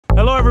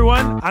Hello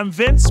everyone, I'm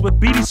Vince with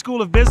Beedie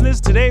School of Business.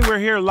 Today we're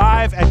here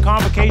live at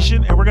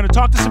Convocation and we're going to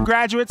talk to some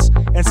graduates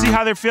and see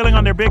how they're feeling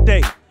on their big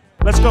day.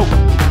 Let's go.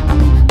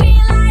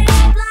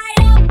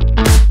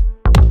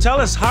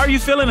 Tell us, how are you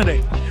feeling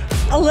today?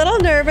 A little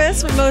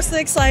nervous, but mostly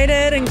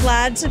excited and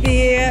glad to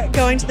be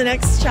going to the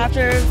next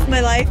chapter of my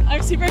life.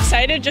 I'm super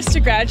excited just to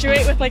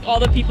graduate with all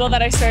the people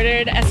that I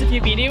started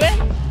SFU Beedie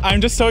with.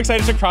 I'm just so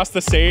excited to cross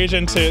the stage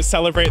and to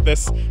celebrate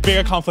this big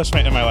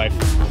accomplishment in my life.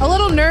 A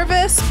little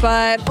nervous,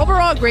 but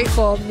overall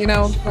grateful. You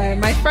know,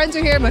 my friends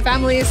are here, my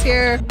family is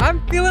here.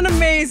 I'm feeling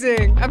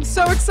amazing. I'm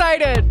so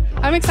excited.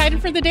 I'm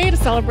excited for the day to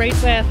celebrate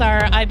with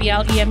our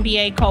IBL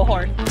EMBA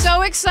cohort.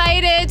 So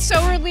excited,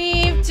 so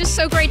relieved, just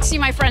so great to see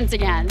my friends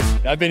again.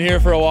 I've been here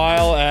for a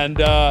while and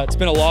it's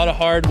been a lot of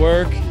hard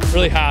work.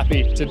 Really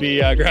happy to be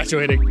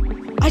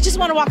graduating. I just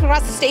want to walk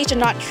across the stage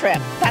and not trip.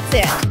 That's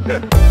it.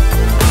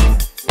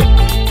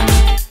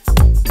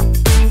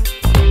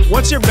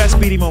 What's your best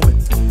Beedie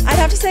moment? I'd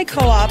have to say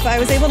co-op. I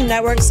was able to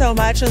network so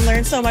much and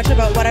learn so much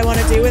about what I want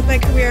to do with my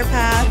career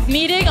path.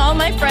 Meeting all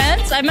my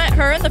friends. I met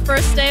her the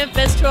first day of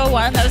Biz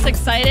 201. That was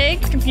exciting.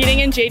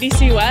 Competing in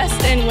JDC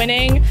West and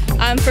winning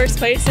first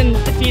place and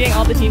defeating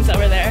all the teams that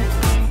were there.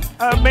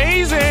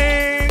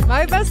 Amazing!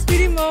 My best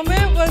Beedie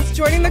moment was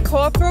joining the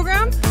co-op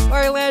program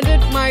where I landed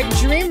my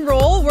dream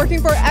role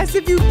working for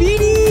SFU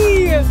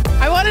Beedie.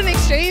 I won an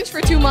exchange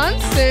for 2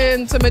 months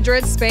into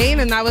Madrid,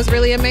 Spain, and that was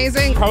really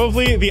amazing.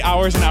 Probably the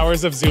hours and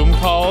hours of Zoom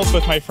calls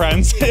with my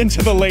friends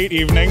into the late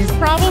evenings.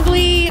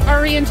 Probably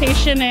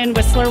orientation and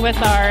Whistler with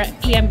our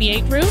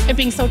EMBA group and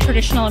being so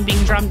traditional and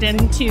being drummed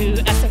into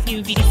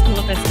SFU Beedie School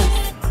of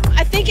Business.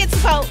 I think it's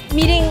about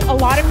meeting a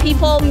lot of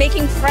people,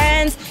 making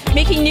friends,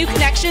 making new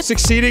connections.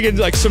 Succeeding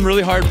in some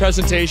really hard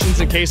presentations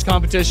and case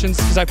competitions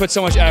because I put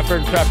so much effort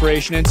and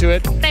preparation into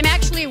it. I'm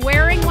actually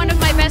wearing one of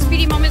my best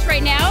Beedie moments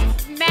right now,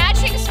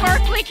 matching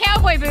sparkly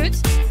cowboy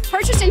boots,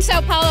 purchased in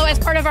Sao Paulo as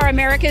part of our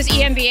America's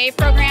EMBA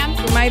program.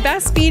 My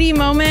best Beedie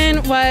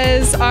moment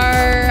was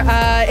our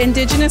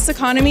Indigenous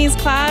Economies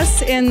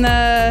class in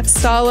the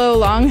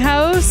Stalo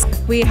Longhouse.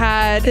 We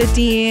had the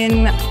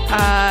dean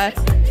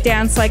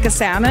dance like a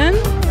salmon.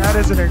 That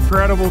is an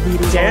incredible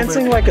Beedie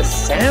Dancing moment. like a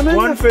salmon?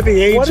 One for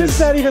the ages. What does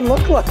that even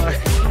look like?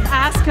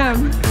 Ask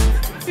him.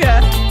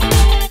 Yeah.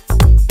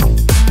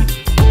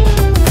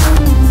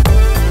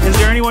 Is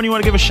there anyone you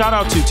want to give a shout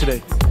out to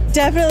today?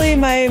 Definitely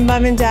my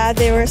mom and dad.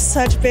 They were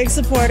such big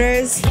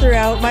supporters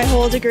throughout my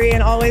whole degree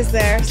and always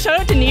there. Shout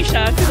out to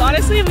Nisha, because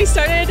honestly we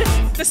started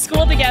the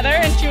school together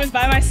and she was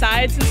by my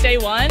side since day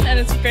one and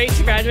it's great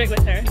to graduate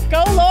with her.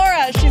 Go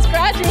Laura, she's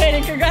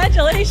graduating,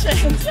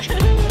 congratulations.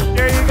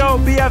 There you go,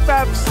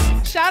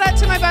 BFFs. Shout out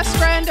to my best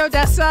friend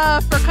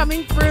Odessa for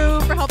coming through,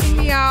 for helping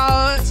me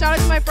out. Shout out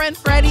to my friend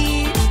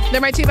Freddie.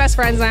 They're my two best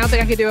friends and I don't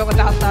think I could do it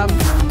without them.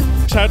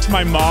 Shout out to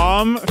my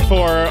mom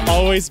for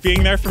always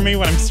being there for me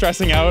when I'm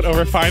stressing out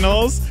over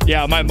finals.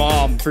 Yeah, my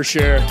mom for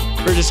sure.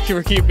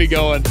 For keeping me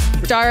going.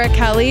 Dara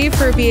Kelly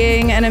for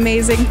being an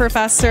amazing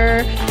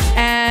professor,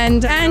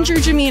 and Andrew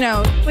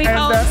Jamino. We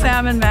call him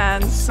Salmon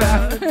Man. So.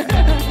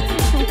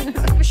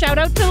 Shout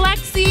out to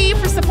Lexi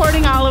for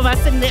supporting all of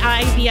us in the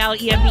IBL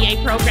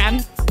EMBA program.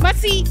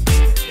 Mussy!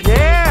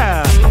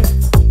 Yeah!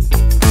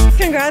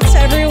 Congrats to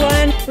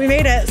everyone. We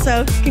made it,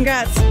 so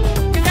congrats.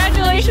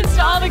 Congratulations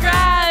to all the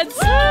grads!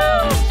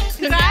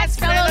 Woo! Congrats,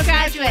 fellow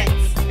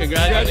graduates!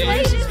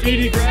 Congratulations,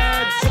 Beedie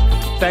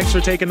grads! Thanks for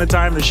taking the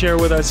time to share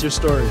with us your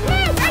story. Woo!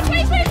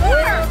 Graduate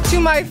 24! To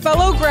my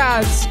fellow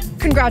grads,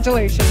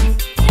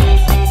 congratulations.